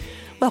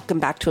Welcome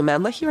back to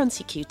Amandla here on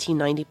CKUT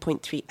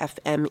 90.3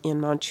 FM in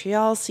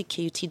Montreal,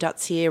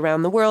 CKUT.ca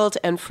around the world.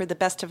 And for the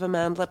best of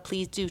Amandla,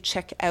 please do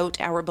check out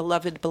our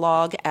beloved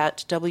blog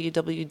at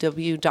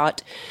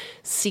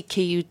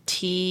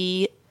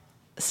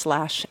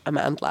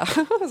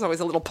www.ckut.com/Amandla. There's always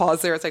a little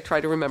pause there as I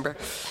try to remember.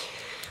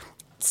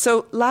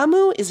 So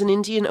Lamu is an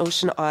Indian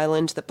Ocean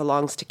island that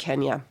belongs to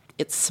Kenya.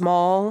 It's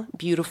small,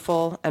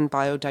 beautiful, and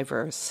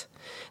biodiverse.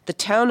 The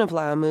town of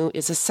Lamu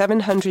is a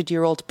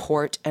 700-year-old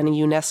port and a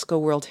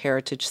UNESCO World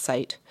Heritage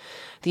Site.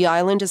 The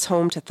island is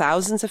home to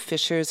thousands of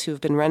fishers who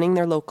have been running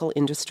their local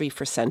industry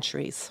for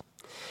centuries.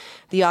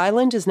 The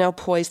island is now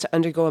poised to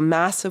undergo a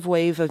massive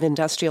wave of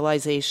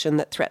industrialization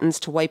that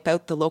threatens to wipe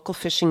out the local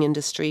fishing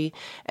industry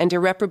and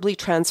irreparably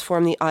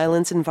transform the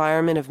island's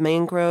environment of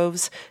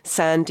mangroves,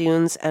 sand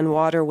dunes, and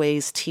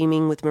waterways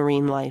teeming with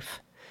marine life.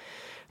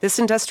 This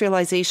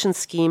industrialization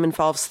scheme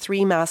involves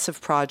 3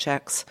 massive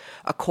projects: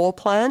 a coal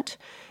plant,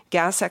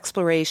 gas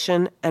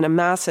exploration, and a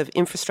massive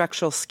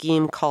infrastructural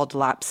scheme called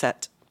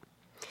LAPSET.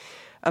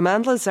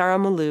 Amandla's Zahra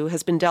Moloo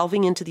has been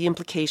delving into the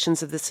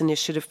implications of this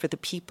initiative for the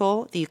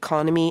people, the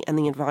economy, and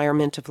the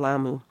environment of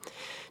Lamu.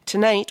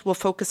 Tonight, we'll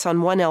focus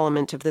on one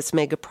element of this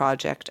mega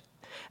project,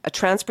 a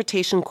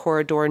transportation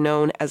corridor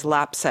known as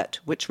LAPSET,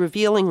 which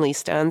revealingly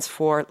stands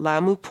for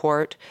Lamu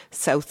Port,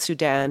 South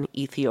Sudan,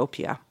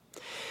 Ethiopia.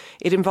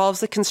 It involves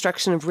the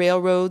construction of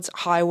railroads,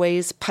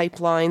 highways,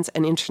 pipelines,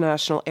 and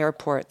international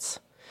airports.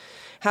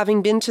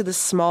 Having been to this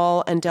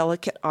small and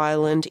delicate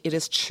island, it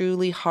is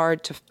truly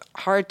hard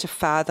to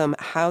fathom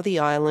how the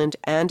island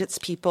and its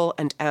people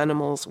and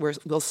animals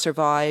will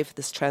survive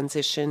this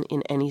transition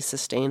in any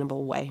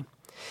sustainable way.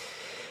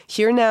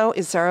 Here now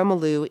is Zahra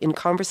Moloo in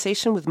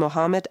conversation with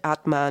Mohamed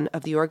Athman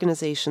of the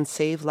organization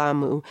Save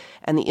Lamu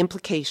and the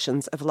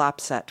implications of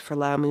LAPSET for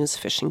Lamu's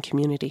fishing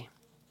community.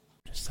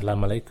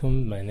 Assalamu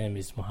alaikum. My name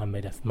is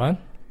Mohamed Athman.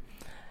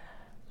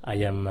 I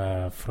am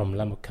from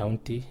Lamu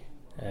County,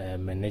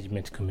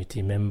 Management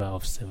Committee member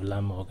of Save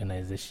Lamu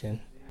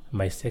organization.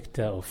 My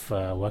sector of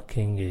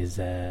working is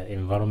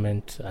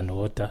environment and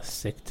water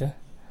sector.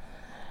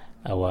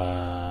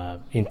 Our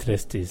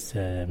interest is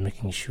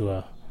making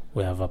sure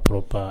we have a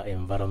proper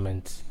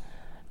environment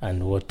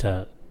and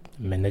water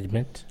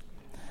management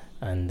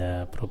and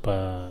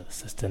proper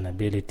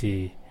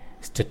sustainability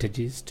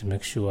strategies to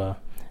make sure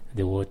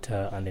the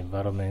water and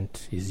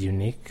environment is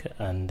unique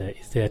and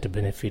is there to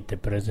benefit the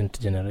present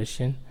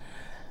generation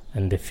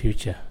and the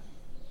future.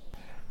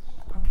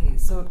 Okay,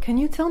 so can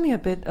you tell me a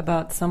bit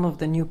about some of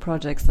the new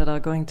projects that are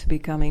going to be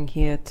coming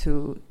here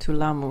to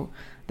Lamu,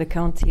 the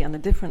county, and the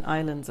different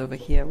islands over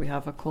here? We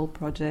have a coal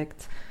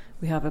project,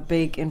 we have a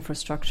big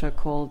infrastructure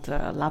called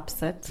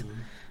LAPSET,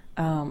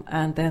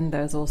 and then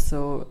there's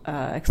also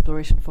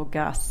exploration for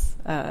gas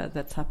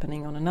that's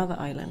happening on another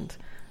island,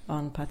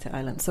 on Pate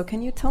Island. So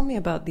can you tell me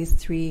about these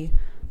 3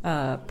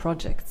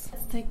 projects?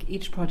 Let's take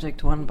each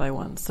project one by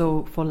one.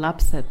 So for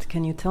LAPSET,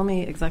 can you tell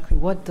me exactly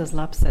what does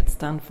LAPSET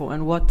stand for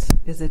and what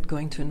is it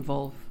going to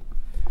involve?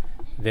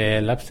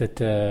 The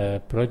LAPSET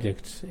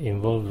projects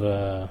involve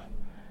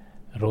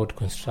road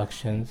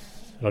constructions,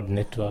 road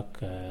network,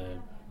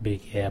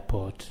 big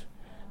airport,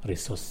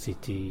 resource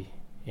city,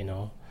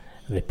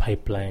 the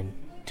pipeline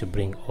to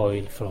bring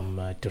oil from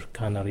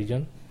Turkana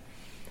region,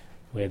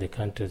 where the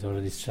country has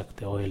already struck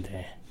the oil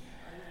there.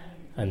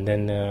 And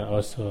then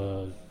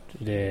also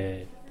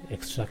the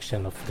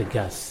extraction of the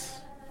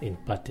gas in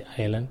Pate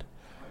Island.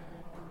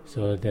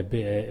 So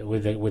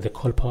with the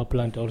coal power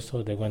plant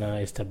also, they're going to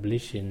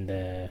establish in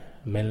the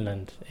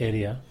mainland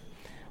area,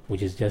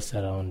 which is just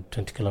around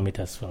 20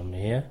 kilometers from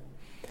here.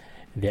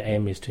 The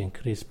aim is to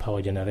increase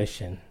power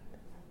generation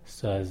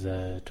so as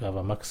to have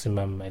a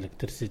maximum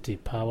electricity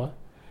power,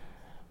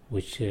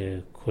 which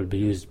could be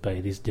used by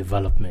this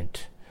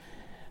development.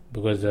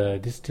 Because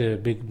this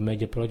big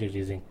major project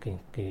is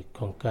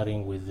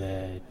concurring with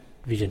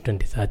Vision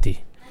 2030,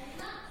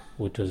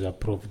 which was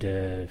approved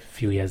a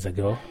few years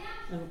ago.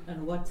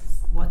 And what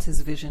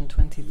is Vision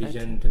 2030?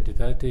 Vision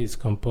 2030 is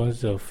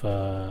composed of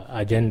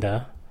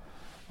agenda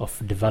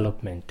of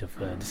development of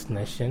this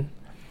nation,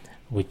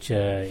 which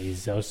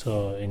is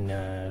also in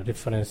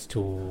reference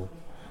to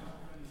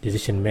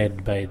decision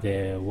made by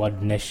the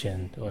World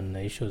Nation on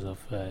issues of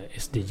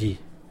SDG,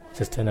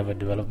 Sustainable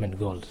Development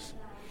Goals.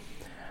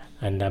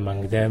 And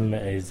among them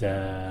is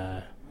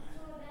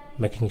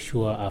making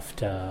sure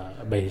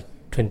by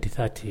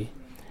 2030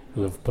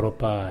 we have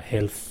proper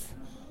health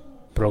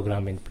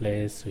program in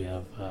place. We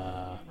have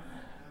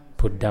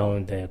put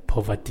down the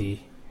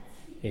poverty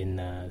in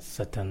a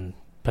certain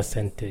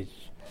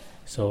percentage.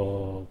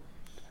 So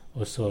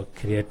also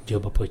create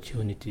job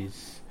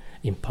opportunities,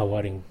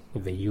 empowering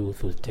the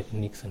youth with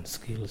techniques and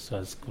skills so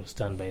as to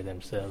stand by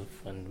themselves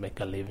and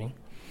make a living.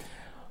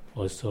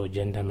 Also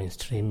gender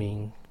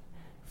mainstreaming,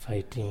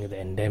 fighting the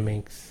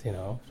endemics,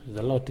 there's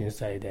a lot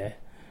inside there.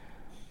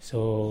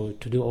 So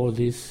to do all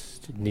this,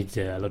 it needs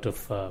a lot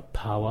of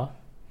power,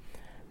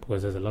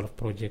 because there's a lot of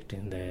project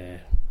in the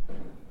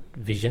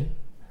vision,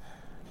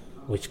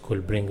 which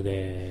could bring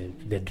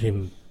the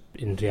dream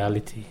in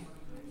reality.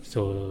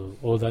 So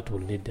all that will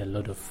need a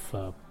lot of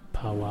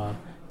manpower,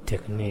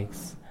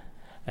 techniques,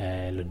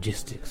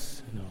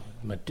 logistics,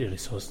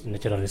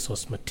 natural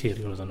resource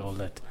materials and all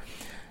that.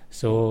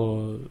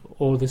 So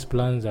all these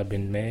plans have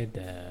been made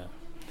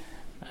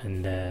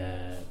and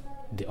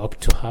they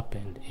ought to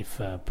happen if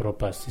a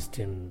proper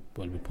system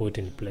will be put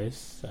in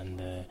place and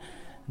there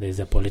is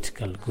a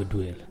political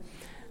goodwill.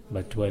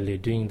 But while they're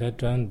doing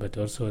that one, but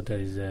also there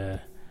is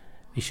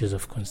issues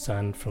of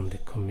concern from the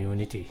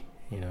community,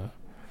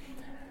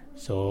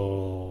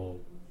 So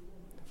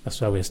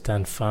that's why we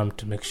stand firm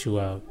to make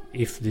sure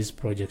if these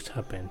projects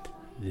happened,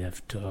 they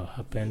have to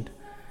happen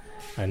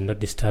and not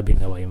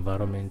disturbing our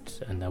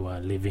environment and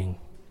our living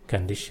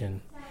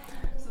condition.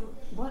 So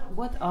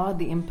what are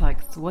the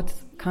impacts? What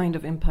kind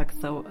of impacts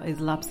is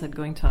LAPSSET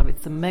going to have?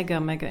 It's a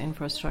mega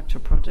infrastructure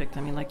project.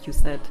 I mean, like you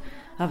said,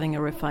 having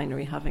a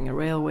refinery, having a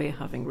railway,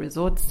 having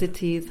resort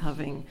cities,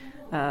 having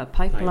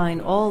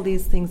pipeline, all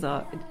these things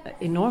are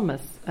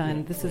enormous,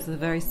 and this is a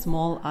very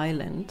small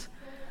island.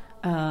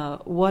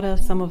 What are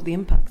some of the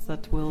impacts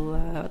that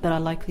are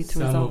likely to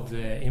result? Some of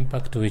the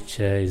impact which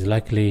is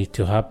likely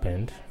to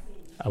happen,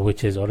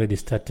 which has already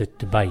started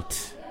to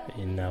bite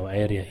in our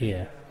area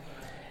here,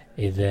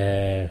 is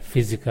the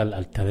physical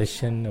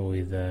alteration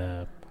with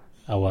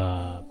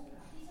our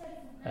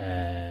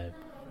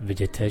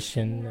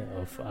vegetation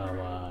of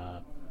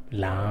our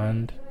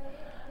land,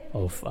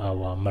 of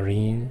our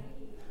marine,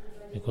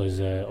 because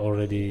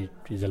already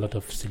there's a lot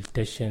of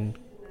siltation,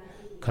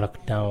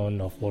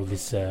 crackdown of all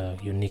these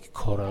unique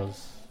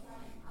corals,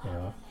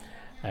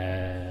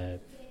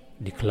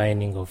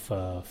 declining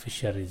of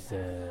fisheries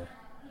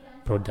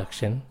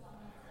production,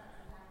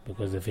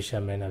 because the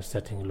fishermen are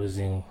starting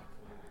losing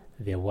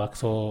their work.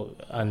 So,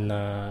 and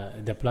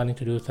they're planning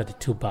to do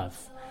 32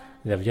 baths.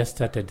 They've just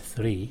started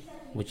 3,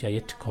 which are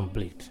yet to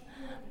complete,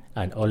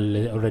 and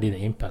already the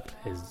impact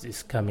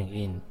is coming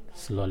in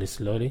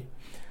slowly.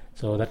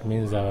 So that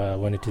means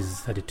when it is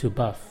 32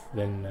 baths,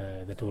 then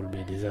that will be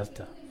a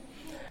disaster.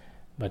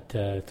 But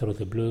through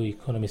the Blue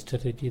Economy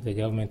Strategy, the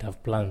government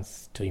have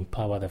plans to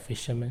empower the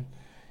fishermen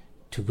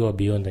to go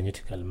beyond the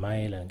nautical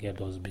mile and get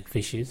those big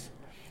fishes.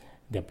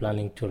 They're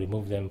planning to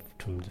remove them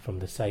from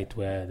the site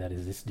where there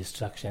is this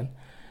distraction.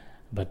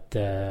 But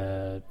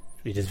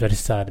it is very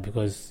sad,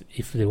 because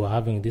if they were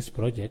having this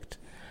project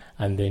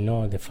and they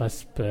know the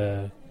first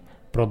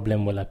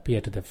problem will appear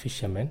to the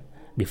fishermen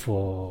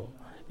before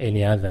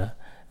any other,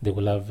 they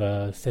will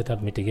have set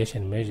up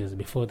mitigation measures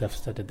before they've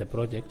started the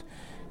project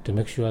to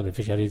make sure the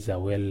fisheries are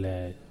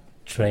well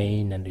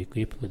trained and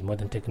equipped with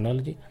modern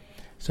technology,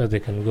 so they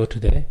can go to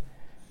the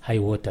high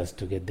waters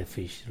to get the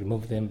fish,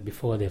 remove them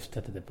before they've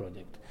started the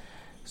project.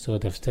 So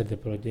they've started the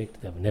project,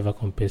 they've never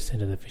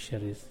compensated the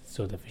fisheries,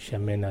 so the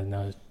fishermen are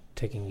now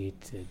taking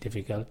it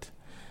difficult.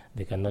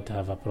 They cannot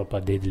have a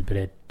proper daily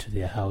bread to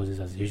their houses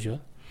as usual.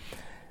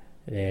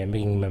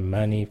 Making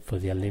money for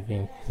their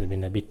living has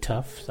been a bit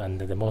tough,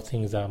 and the more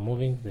things are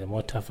moving, the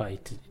more tougher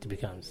it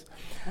becomes.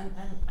 And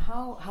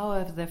how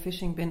have their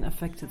fishing been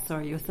affected?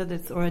 Sorry, you said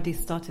it's already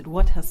started.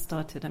 What has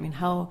started? I mean,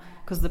 how?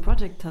 Because the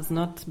project has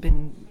not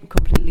been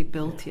completely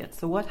built yet.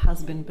 So what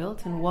has been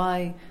built, and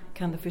why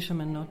can the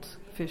fishermen not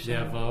fish? They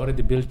have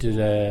already built.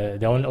 They're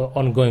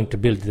ongoing to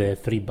build the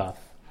 3 baths.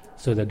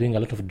 So they're doing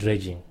a lot of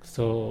dredging.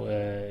 So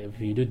if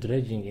you do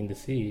dredging in the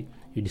sea,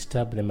 you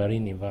disturb the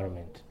marine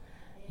environment.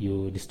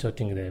 You're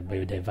distorting the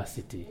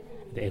biodiversity,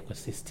 the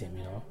ecosystem,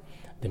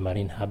 the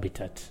marine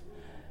habitat,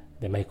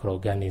 the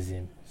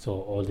microorganism.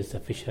 So all these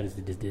fisheries,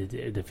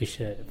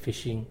 the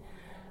fishing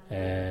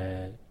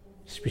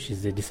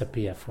species, they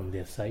disappear from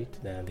their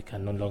site. They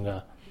can no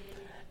longer,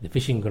 the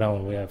fishing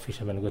ground where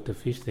fishermen go to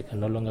fish, they can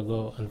no longer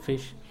go and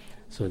fish.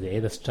 So they're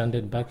either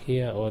stranded back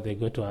here, or they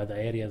go to other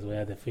areas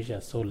where the fish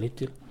are so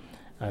little,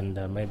 and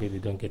maybe they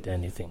don't get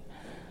anything.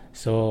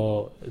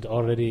 So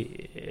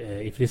already,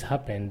 if this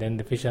happened, then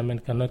the fishermen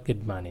cannot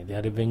get money.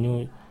 Their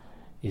revenue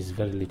is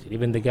very little.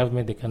 Even the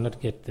government, they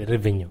cannot get the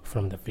revenue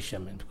from the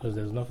fishermen because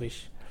there's no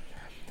fish.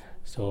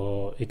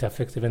 So it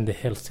affects even the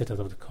health status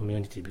of the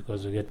community,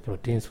 because we get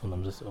proteins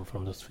from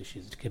those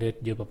fishes. It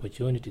creates job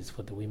opportunities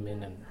for the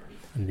women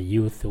and the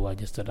youth who are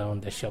just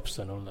around the shops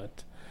and all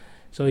that.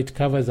 So it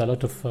covers a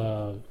lot of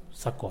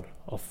circle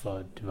of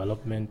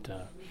development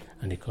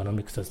and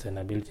economic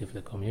sustainability of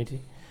the community,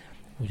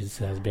 which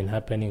has been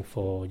happening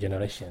for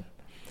generations.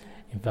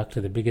 In fact,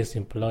 the biggest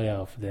employer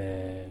of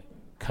the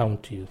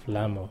county of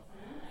Lamu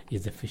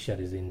is the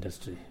fisheries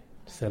industry.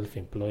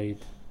 Self-employed,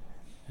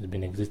 has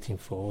been existing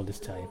for all this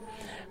time.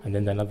 And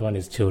then another one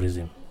is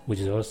tourism, which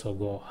is also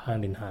go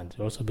hand in hand. It's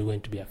also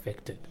going to be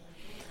affected.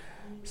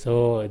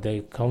 So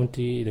the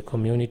county, the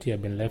community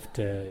have been left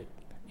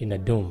in a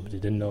doom. They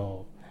don't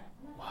know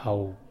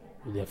how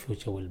their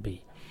future will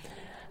be.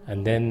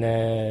 And then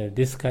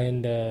this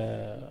kind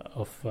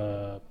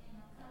of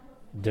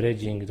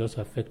dredging is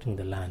also affecting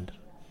the land.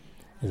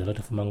 There's a lot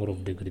of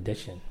mangrove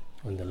degradation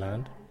on the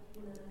land,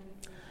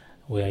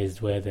 where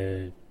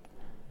the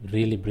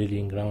really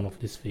breeding ground of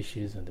these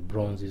fishes and the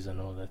bronzes and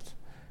all that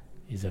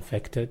is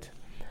affected.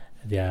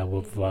 They are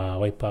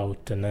wipe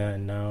out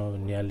now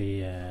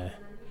nearly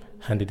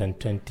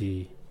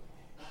 120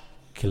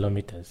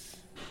 kilometers.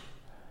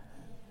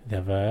 They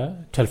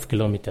have 12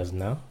 kilometers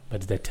now,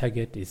 but the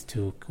target is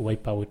to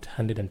wipe out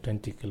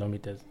 120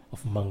 kilometers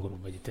of mangrove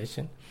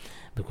vegetation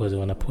because they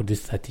want to put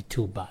this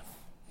 32 bath.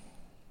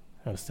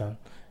 Understand?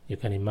 You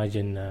can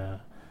imagine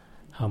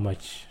how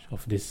much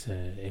of this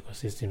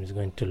ecosystem is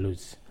going to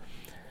lose.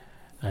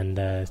 And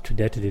to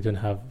date, they don't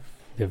have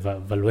the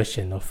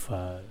valuation of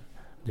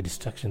the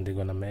destruction they're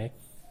going to make.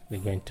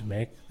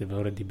 They've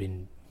already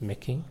been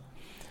making,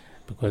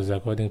 because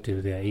according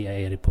to the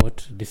EIA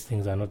report, these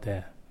things are not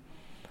there.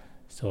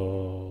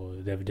 So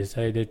they've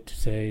decided to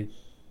say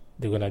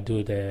they're going to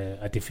do the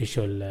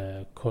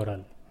artificial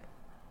coral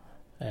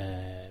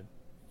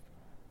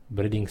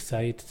breeding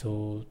site,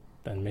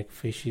 and make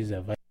fishes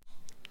available.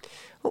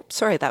 Oh,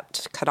 sorry,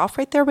 that cut off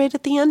right there, right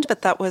at the end.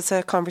 But that was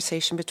a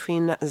conversation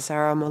between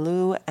Zahra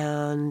Moloo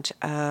and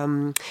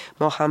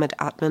Mohamed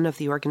Athman of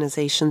the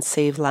organization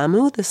Save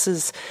Lamu. This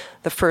is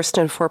the first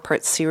in a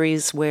 4-part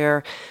series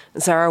where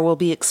Zahra will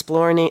be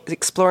exploring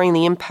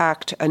the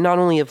impact not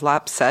only of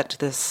Lapset,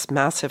 this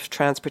massive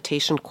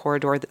transportation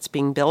corridor that's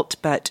being built,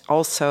 but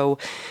also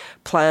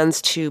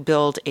plans to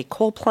build a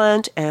coal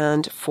plant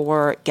and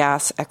for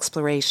gas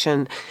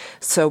exploration.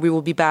 So we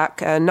will be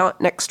back, not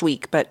next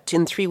week, but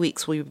in 3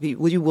 weeks, we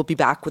will be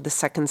back with the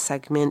second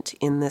segment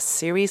in this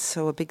series.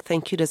 So a big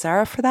thank you to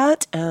Zahra for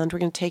that. And we're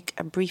going to take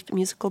a brief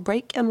musical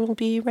break, and we'll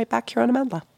be right back here on Amandla.